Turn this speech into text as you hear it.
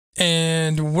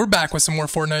And we're back with some more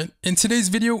Fortnite. In today's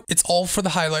video, it's all for the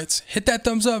highlights. Hit that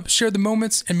thumbs up, share the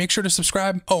moments, and make sure to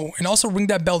subscribe. Oh, and also ring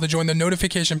that bell to join the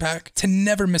notification pack to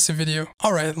never miss a video.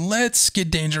 All right, let's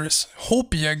get dangerous.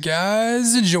 Hope you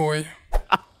guys enjoy.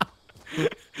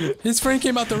 His friend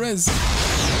came out the res.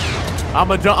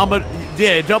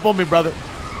 Yeah, jump on me, brother.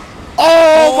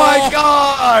 Oh my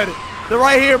God! They're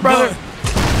right here, brother.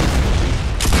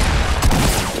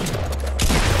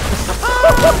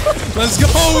 Let's go!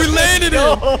 We landed it!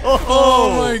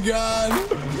 Oh my God!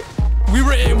 We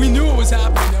knew it was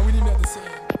happening. Now we didn't have to say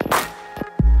it.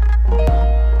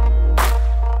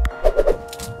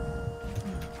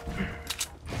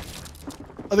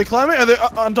 Are they climbing? Are they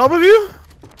on top of you?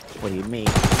 What do you mean?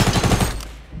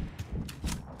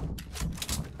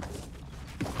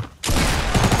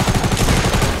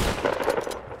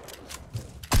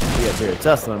 Yeah, they're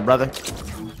tussling, brother.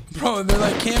 Bro, they're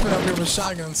like camping up here with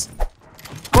shotguns.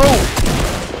 Bro! Yo,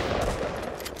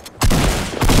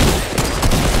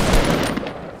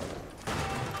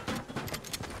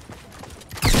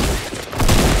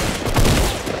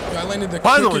 I landed the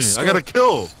Finally, I got a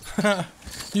kill.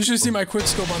 You should see my quick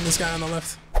scope on this guy on the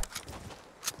left.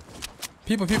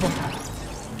 People.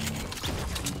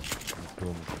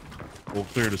 We'll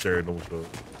clear this area, no show.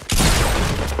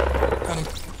 Got him.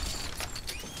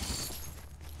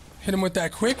 Hit him with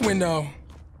that quick window.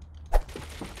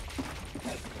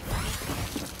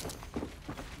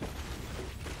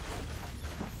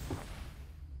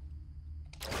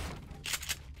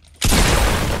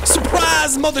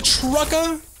 Surprise, mother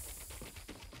trucker!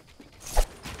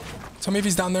 Tell me if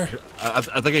he's down there. I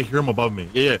think I hear him above me.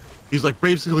 Yeah. He's like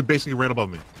basically ran above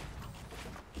me.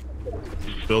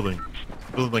 He's building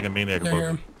like a maniac above I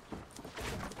hear me. him.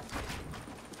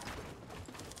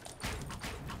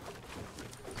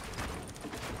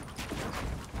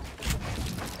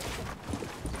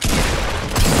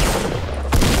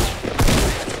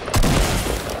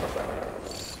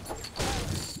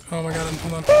 Oh my God,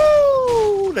 hold on.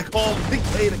 Woo! They call him Big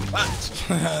Play the Clutch.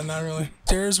 Not really.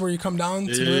 Stairs where you come down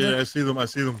to the Yeah, river? I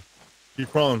see them.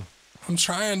 Keep crawling. I'm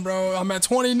trying, bro. I'm at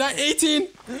 20, 18.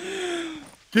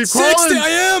 Keep 60, crawling. I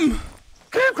am!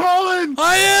 Keep crawling.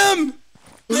 I am!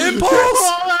 Impulse!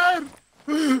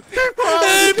 Keep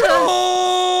crawling.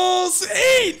 Impulse!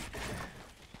 8!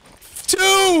 2!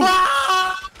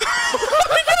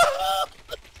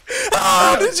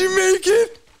 How did you make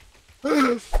it?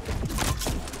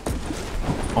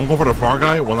 I'm going for the far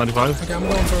guy, 195. Okay, I'm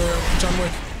going for John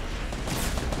Wick.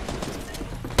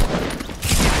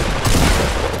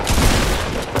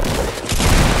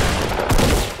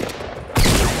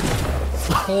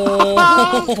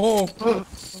 Oh!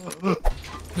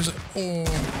 There's a, oh.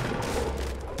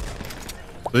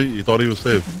 See, you thought he was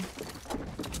safe.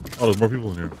 Oh, there's more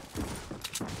people in here.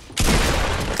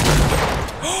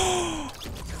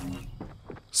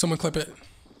 Someone clip it.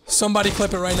 Somebody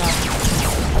clip it right now.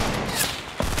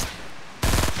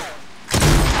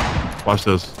 Watch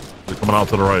this. They're coming out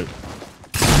to the right.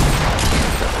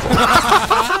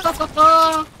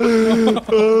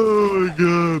 Oh my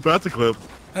God, that's a clip.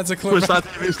 That's a clip.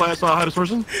 Twitch.tv/high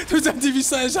distortion.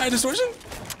 Twitch.tv/high distortion.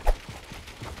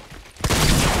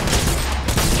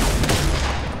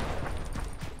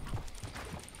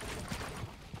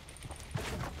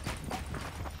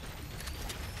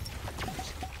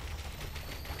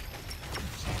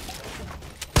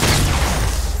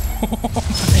 Oh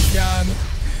my God.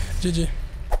 GG.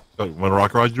 Want to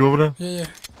rock ride you over there? Yeah.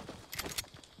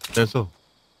 Stand still.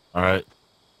 All right.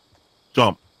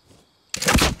 Jump.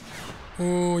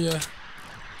 Oh yeah.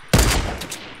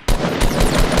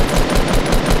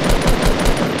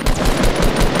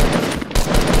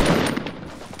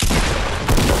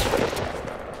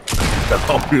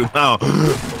 Help you now.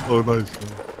 Oh, nice.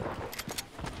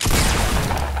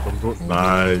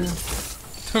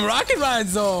 Nice. Rocket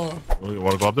rides though. You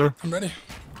want to go up there? I'm ready.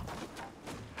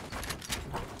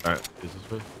 All right. Is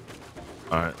this way?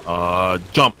 All right.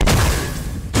 Jump.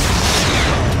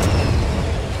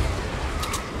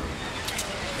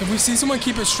 If we see someone,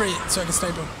 keep it straight so I can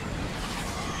snipe them.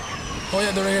 Oh yeah,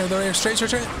 they're right here. They're right here.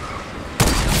 Straight.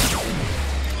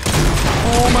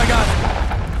 Oh my God.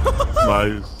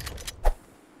 Nice.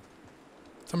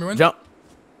 Tell me when. Jump.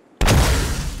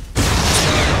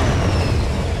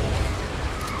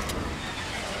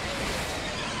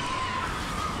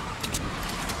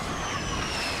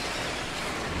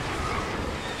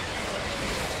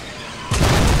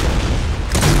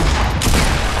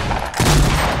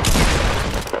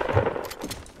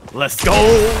 Let's go.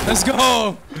 Let's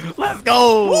go. Let's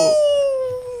go. Woo!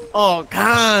 All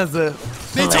kinds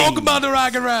of. They talk about the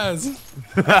rocket rise.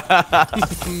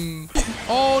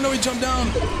 Oh no, he jumped down.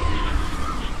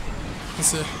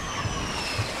 Let's see.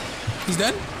 He's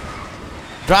dead?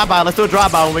 Drive by. Let's do a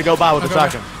drive by when we go by with the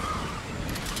shotgun.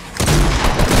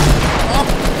 Oh.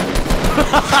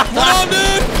 What up,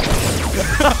 dude?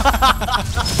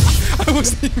 I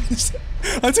wasn't even.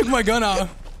 I took my gun out.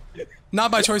 Not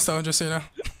by choice though, just so you know.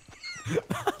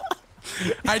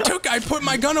 I put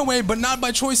my gun away, but not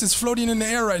by choice. It's floating in the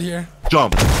air right here.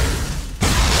 Jump. Oh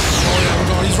yeah, we're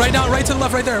going. He's right down, right to the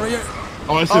left, right there, right here.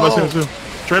 Oh, I see him, I see him.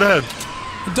 Straight ahead.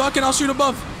 Duck and I'll shoot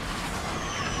above.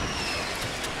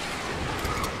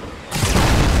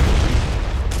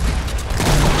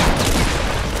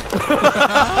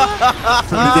 What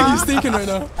do you think he's thinking right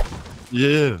now?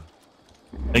 Yeah.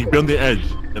 And be on the edge.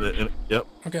 Yep.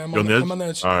 Okay, I'm on the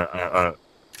edge. Alright.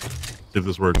 See if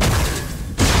this works.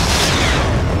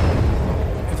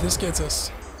 If this gets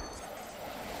us.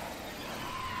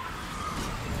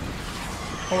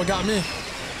 Oh, it got me.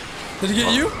 Did it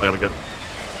get you? I gotta get.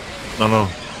 No.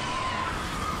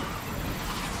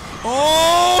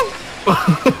 Oh!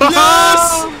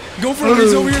 Yes! Go for it.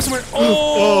 He's over here somewhere.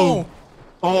 Oh!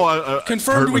 I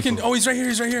confirmed we can. Oh, he's right here.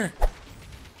 He's right here.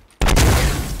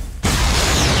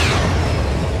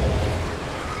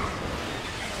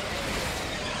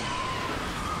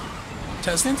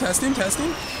 Testing.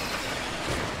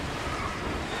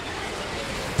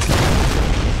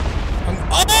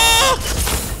 Oh!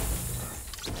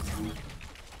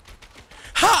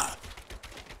 Ha!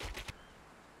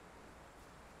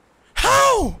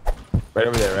 How? Right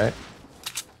over there, right?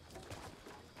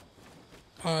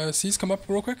 C's, come up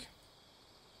real quick.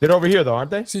 They're over here though, aren't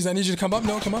they? C's, I need you to come up.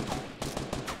 No, come up.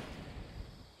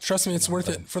 Trust me, it's worth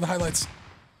it for the highlights.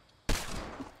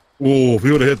 Whoa, if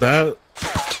we would have hit that.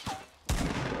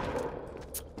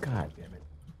 God damn it.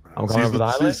 I'm going over the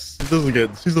highlights. She doesn't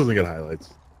get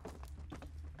highlights.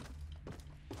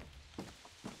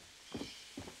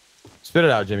 Spit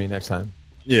it out, Jimmy, next time.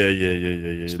 Yeah.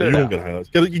 You don't get highlights.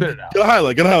 Get a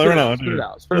highlight right now.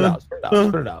 Spit it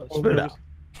out.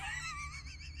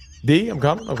 D, I'm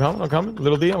coming.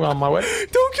 Little D, I'm on my way.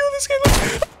 Don't kill this guy.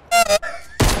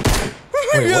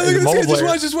 Wait, yeah, look at this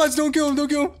guy. Just watch. Don't kill him.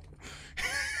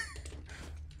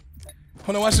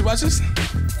 Hold on, watch this.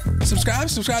 Subscribe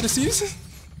to C's.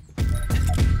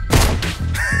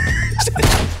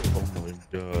 Oh my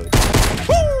god.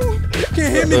 Woo!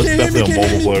 Can't hit me.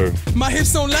 My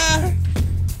hips don't lie.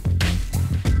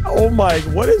 Oh my,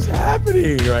 what is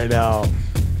happening right now?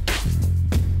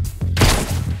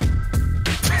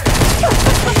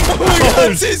 Oh my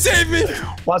god, C saved me.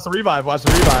 Watch the revive.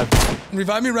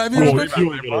 Revive me real quick.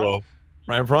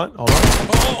 Right in front. Hold on.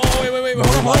 Oh, wait.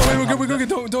 Hold on. We're good.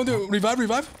 Don't do it. Revive.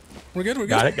 We're good.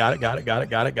 Got it. No!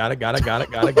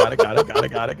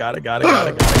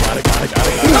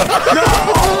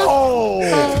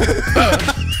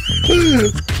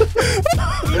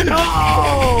 No!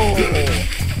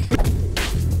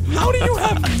 How do you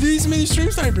have these many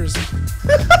stream snipers?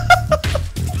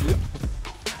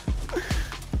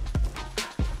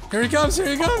 Here he comes. Oh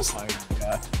my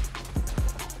god.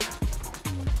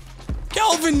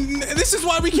 Calvin, this is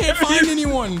why we can't find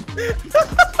anyone.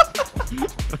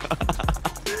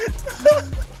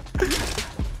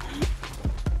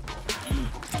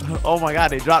 Oh my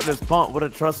god, he dropped his pump. What a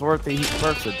trustworthy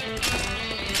person.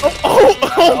 Oh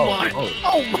my god.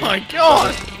 Oh my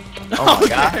god. Oh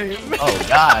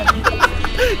god.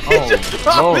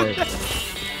 Oh lord.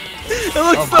 It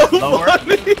looks so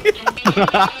funny.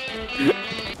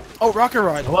 Oh, Rocket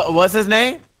Ride. What's his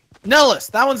name? Nellis.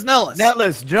 That one's Nellis.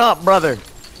 Nellis, jump, brother.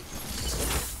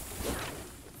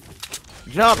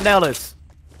 Jump, Nellis.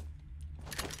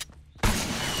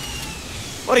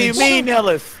 What do you mean,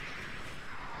 Nellis?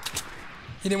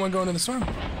 He didn't want to go into the storm.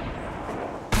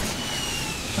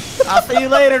 I'll see you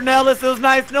later, Nellis. It was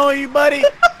nice knowing you, buddy.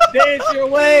 Dance your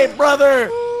way, brother.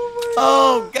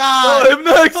 Oh, God. Oh, him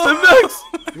next.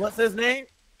 What's his name?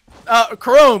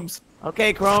 Chromes.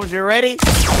 Okay, Chromes, you ready?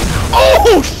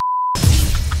 Oh,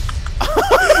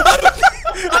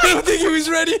 I don't think he was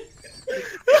ready.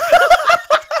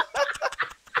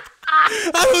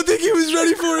 I don't think he was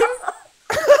ready for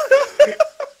it.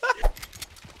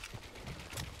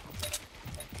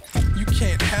 You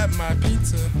can't have my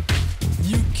pizza.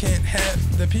 You can't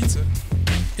have the pizza.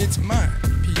 It's my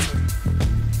pizza.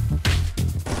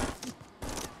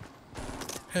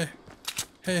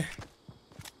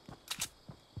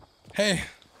 Hey.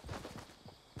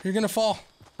 You're gonna fall.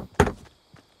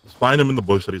 Just find him in the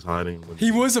bush that he's hiding. He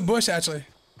was a bush, actually.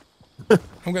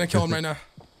 I'm gonna kill him right now.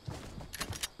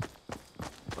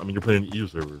 I mean, you're playing EU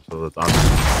server, so that's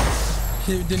obvious.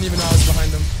 He didn't even know I was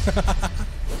behind him.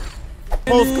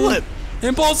 Impulse clip.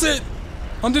 Impulse it.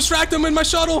 I'm distracting him in my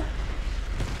shuttle.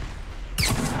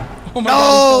 Oh my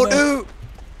god. dude.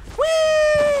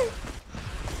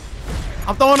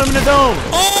 I'm throwing him in the dome.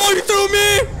 Oh, you threw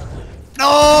me!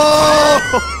 No!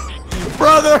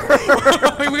 Brother!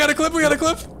 We got a clip, we got a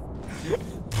clip.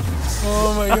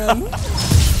 Oh my god.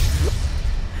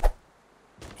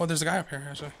 Oh, there's a guy up here,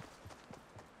 actually.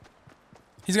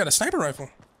 He's got a sniper rifle.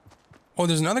 Oh,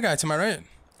 there's another guy to my right.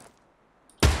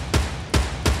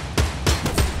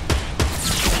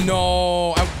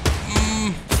 No.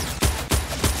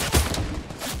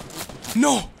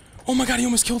 No. Oh my god, he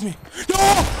almost killed me. No!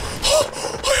 Oh,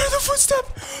 I heard the footstep.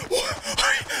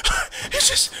 He's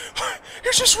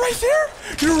just right there.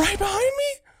 You're right behind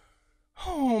me.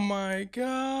 Oh my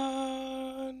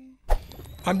god.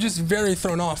 I'm just very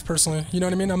thrown off personally. You know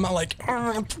what I mean? I'm not like, you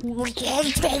know what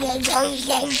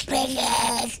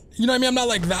I mean? I'm not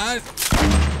like that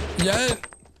yet.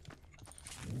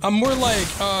 I'm more like,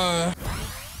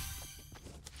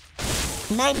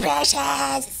 my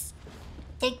precious.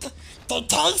 They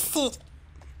taste it.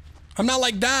 I'm not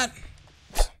like that.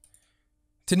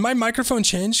 Did my microphone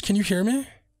change? Can you hear me?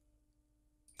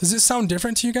 Does it sound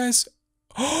different to you guys?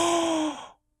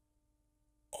 Oh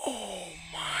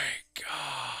my god.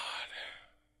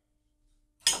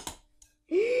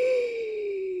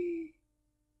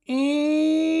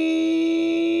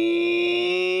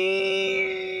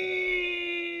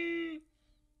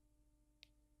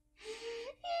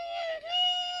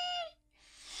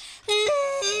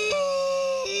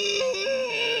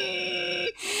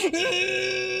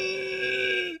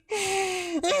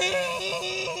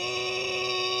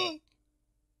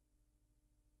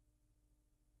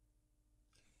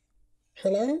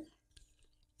 Hello?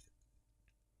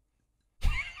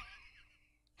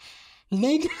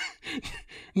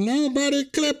 Nobody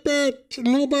clip it.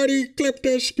 Nobody clip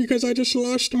this because I just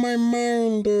lost my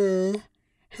mind.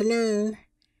 Hello?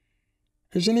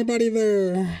 Is anybody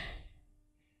there?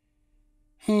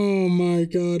 Oh my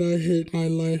god, I hate my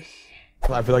life.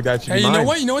 I feel like that should be Hey, you mine. know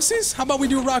what? You know what, Sis? How about we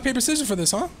do rock, paper, scissors for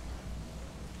this, huh?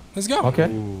 Let's go.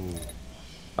 Okay.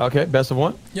 Okay, best of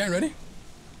one. Yeah, ready?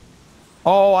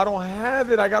 Oh, I don't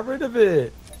have it. I got rid of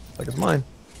it. Like it's mine.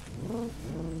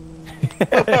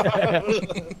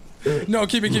 No,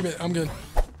 keep it. I'm good.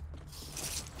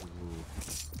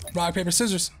 Rock, paper,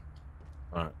 scissors.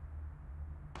 Alright.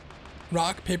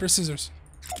 Rock, paper, scissors.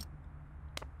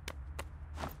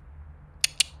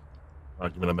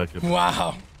 Alright, give me that mech.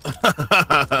 Wow.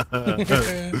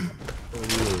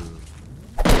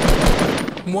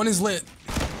 One is lit.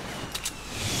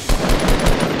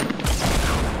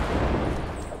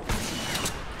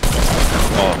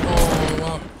 Oh,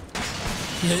 wow.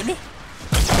 You hate me?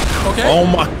 Okay. Oh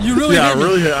my. You really hate me?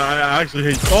 really. I actually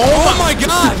hate you. Oh my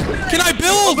god! Can I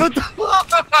build?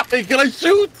 Hey, can I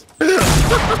shoot?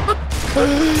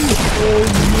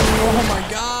 Oh my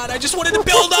god! I just wanted to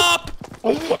build up.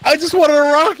 I just wanted a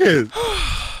rocket.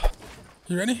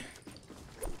 You ready?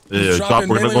 Yeah, drop drop.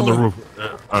 We're gonna go on the roof.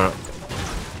 Alright.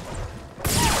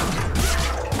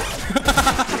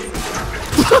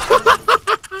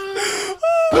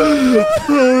 Oh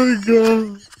my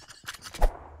god.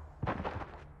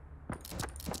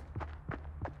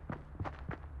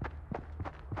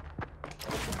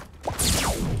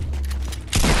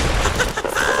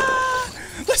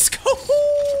 Let's go!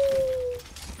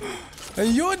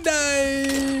 You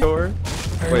die! Door?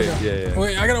 There Wait, we go. yeah.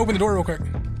 Wait, I gotta open the door real quick.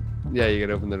 Yeah, you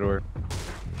gotta open the door.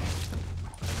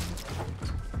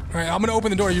 Alright, I'm gonna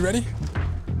open the door. You ready?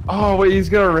 Oh, wait, he's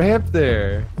got a ramp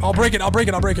there. I'll break it.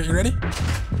 You ready?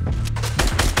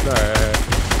 Alright.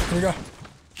 Here we go.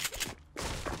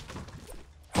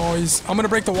 Oh, I'm gonna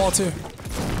break the wall too.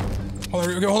 Hold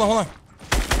on.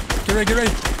 Get ready.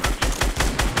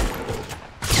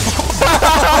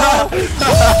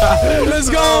 Let's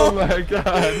go! Oh my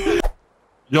god.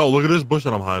 Yo, look at this bush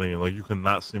that I'm hiding in. Like, you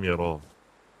cannot see me at all.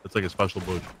 It's like a special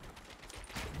bush.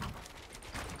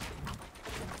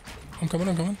 I'm coming.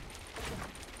 Oh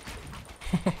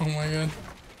my god.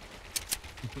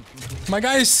 My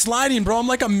guy is sliding, bro. I'm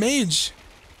like a mage.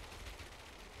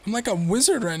 I'm like a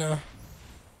wizard right now.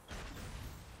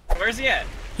 Where's he at?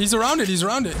 He's around it.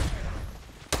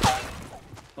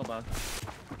 Hold on.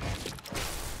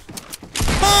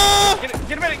 Ah! Get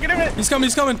him in it! He's coming.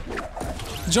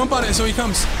 Jump on it so he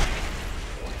comes.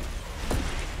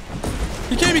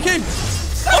 He came. He jumped.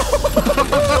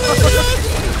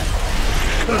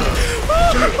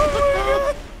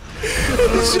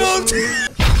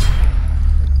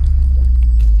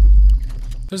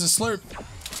 There's a slurp.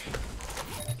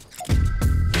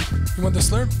 You want the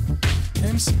slurp,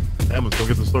 James? Damn, let's go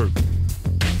get the slurp.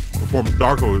 Before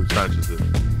Darko snatches it.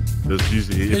 It's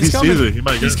easy. If he coming. sees it, he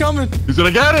might get it. He's coming. He's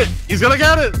gonna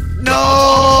get it!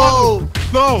 No!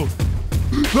 No!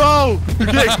 No! You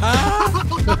can't.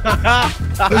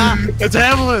 It's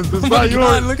Hamlin's. It's not yours.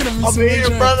 God, look at him. I'll be here,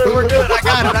 brother. We're good. I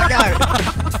got it. I got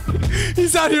it.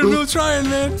 He's out here real trying,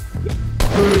 man.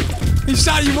 He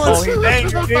shot you once. Oh, he's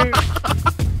angry, dude.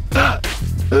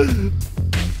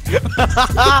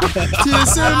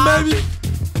 TSM, baby.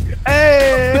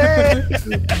 Hey!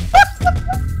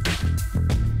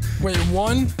 Wait,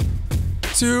 1,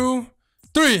 2,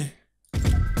 3.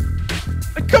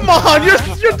 Come on, you're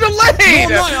No, delayed. I'm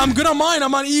not. I'm good on mine.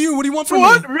 I'm on EU. What do you want from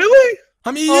What? me? Really?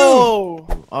 I'm EU.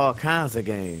 Oh. All kinds of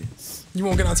games. You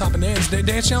won't get on top of dance.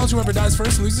 Dance challenge. Whoever dies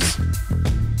first loses.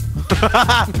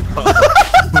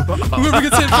 Whoever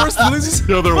gets hit first loses.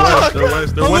 No, they're west. They're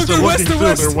west. They're Oh, west. look, They're west, looking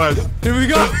they're too. west. They're west. Here we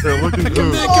go. They're looking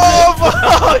too. Back,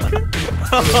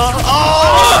 Oh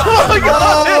my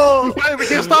god! Oh! Wait, we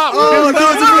can't stop. Oh,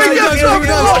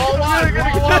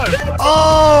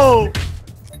 Oh!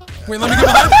 Wait, let me get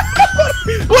behind.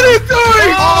 What are you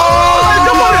doing? Oh,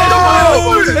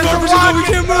 garbage, we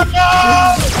can't move.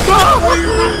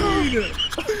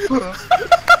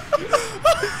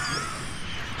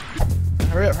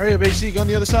 Hurry up, HC, go on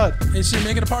the other side. Hey, shit,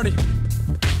 make it a party.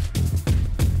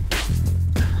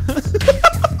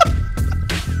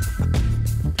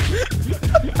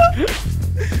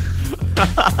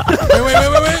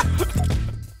 wait.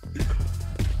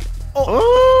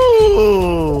 Oh!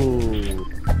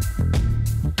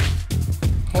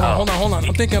 Hold on.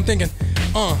 I'm thinking.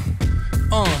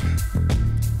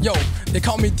 Yo, they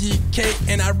call me DK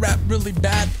and I rap really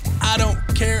bad. I don't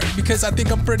care because I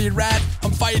think I'm pretty rad. I'm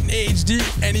fighting HD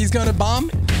and he's gonna bomb.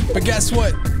 But guess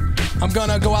what? I'm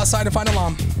gonna go outside and find a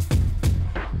llama.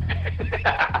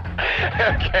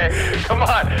 Okay, come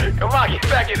on, get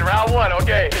back in round 1,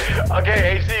 okay,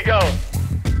 HC, go.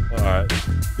 Alright.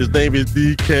 His name is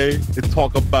DK. They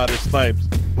talk about his snipes.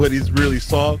 But he's really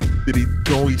soft. Did he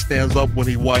know he stands up when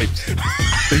he wipes?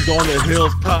 He's on the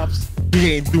hills tops.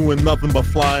 He ain't doing nothing but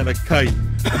flying a kite.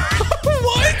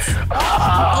 What?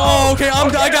 Oh, okay,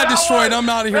 I got destroyed. I'm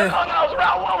out of here. Oh, that was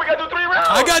round 1, we gotta do 3 rounds.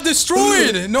 I got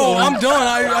destroyed. No, I'm done.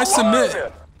 I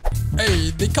submit.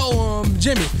 Hey, they call him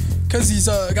Jimmy because he's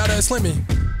got a slimmy.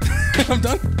 I'm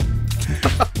done.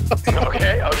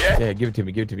 Okay. Yeah, give it to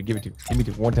me. Give me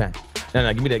one time.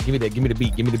 No, give me the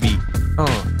beat.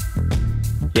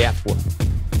 Yeah, boy.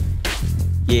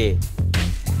 Yeah.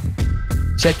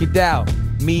 Check it out.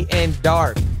 Me and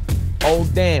Dark. Oh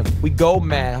damn, we go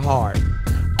mad hard.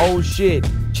 Oh shit,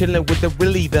 chillin' with the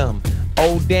really them.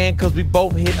 Oh damn, cause we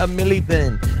both hit a milli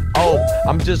then. Oh,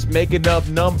 I'm just making up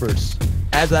numbers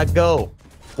as I go.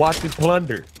 Watch me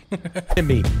plunder.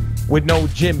 Jimmy, with no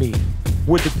Jimmy,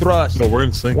 with the thrust. No, we're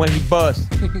in sync. When he busts,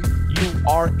 you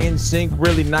are in sync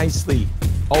really nicely.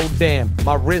 Oh damn,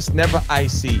 my wrist never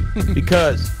icy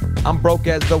because I'm broke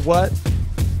as the what?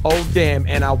 Oh damn,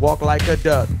 and I walk like a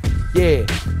duck. Yeah,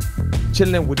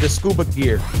 chilling with the scuba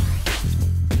gear.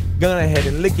 Gun ahead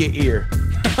and lick your ear.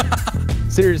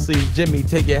 Seriously, Jimmy,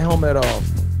 take your helmet off.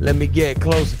 Let me get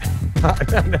closer.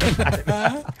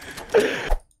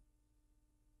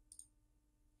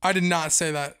 I did not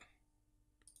say that.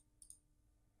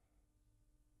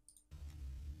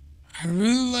 I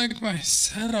really like my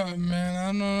setup, man. I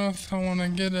don't know if I want to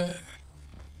get it.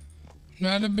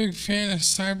 Not a big fan of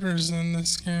snipers in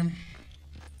this game.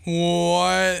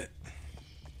 What?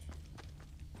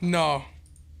 No.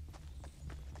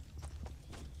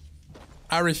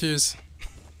 I refuse.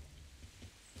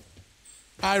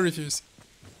 I refuse.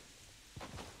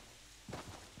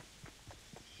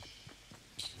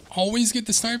 Always get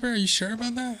the sniper? Are you sure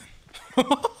about that?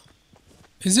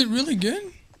 Is it really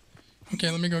good? Okay,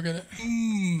 let me go get it.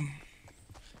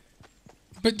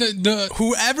 But the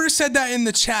whoever said that in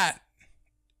the chat,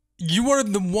 you are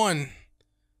the one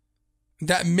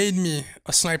that made me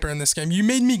a sniper in this game. You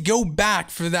made me go back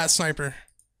for that sniper.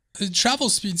 The travel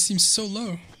speed seems so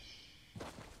low.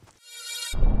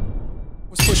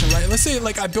 Was pushing, right? Let's say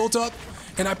like I built up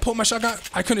and I pulled my shotgun.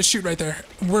 I couldn't shoot right there.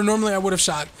 Where normally I would have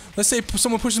shot. Let's say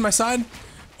someone pushes my side.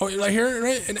 Oh, right here,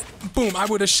 right? And boom, I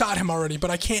would have shot him already,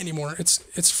 but I can't anymore.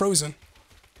 It's frozen.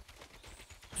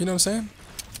 You know what I'm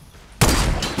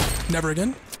saying? Never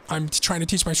again. I'm trying to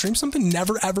teach my stream something.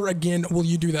 Never ever again will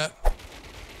you do that.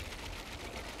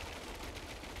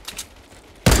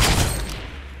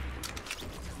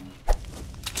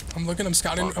 I'm looking, I'm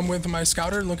scouting, I'm with my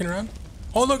scouter looking around.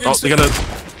 Oh look, Oh, they got a...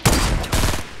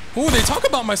 Oh, they talk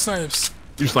about my snipes.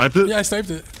 You sniped it? Yeah, I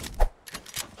sniped it.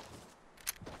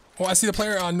 Oh, I see the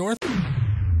player on north.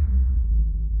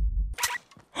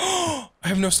 I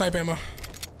have no snipe ammo.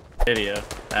 Video.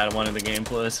 Add one of the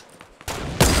gameplays.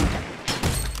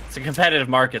 It's a competitive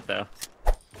market, though.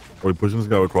 Are we pushing this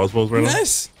guy with crossbows right now?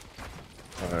 Nice.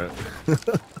 Alright.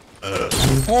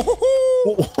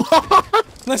 Oh,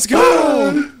 let's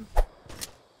go.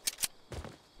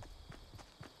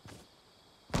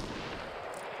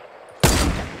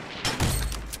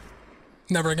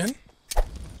 Never again.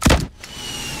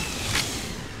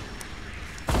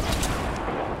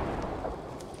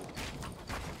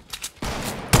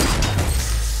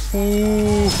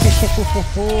 Ooh.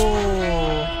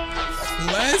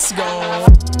 Let's go.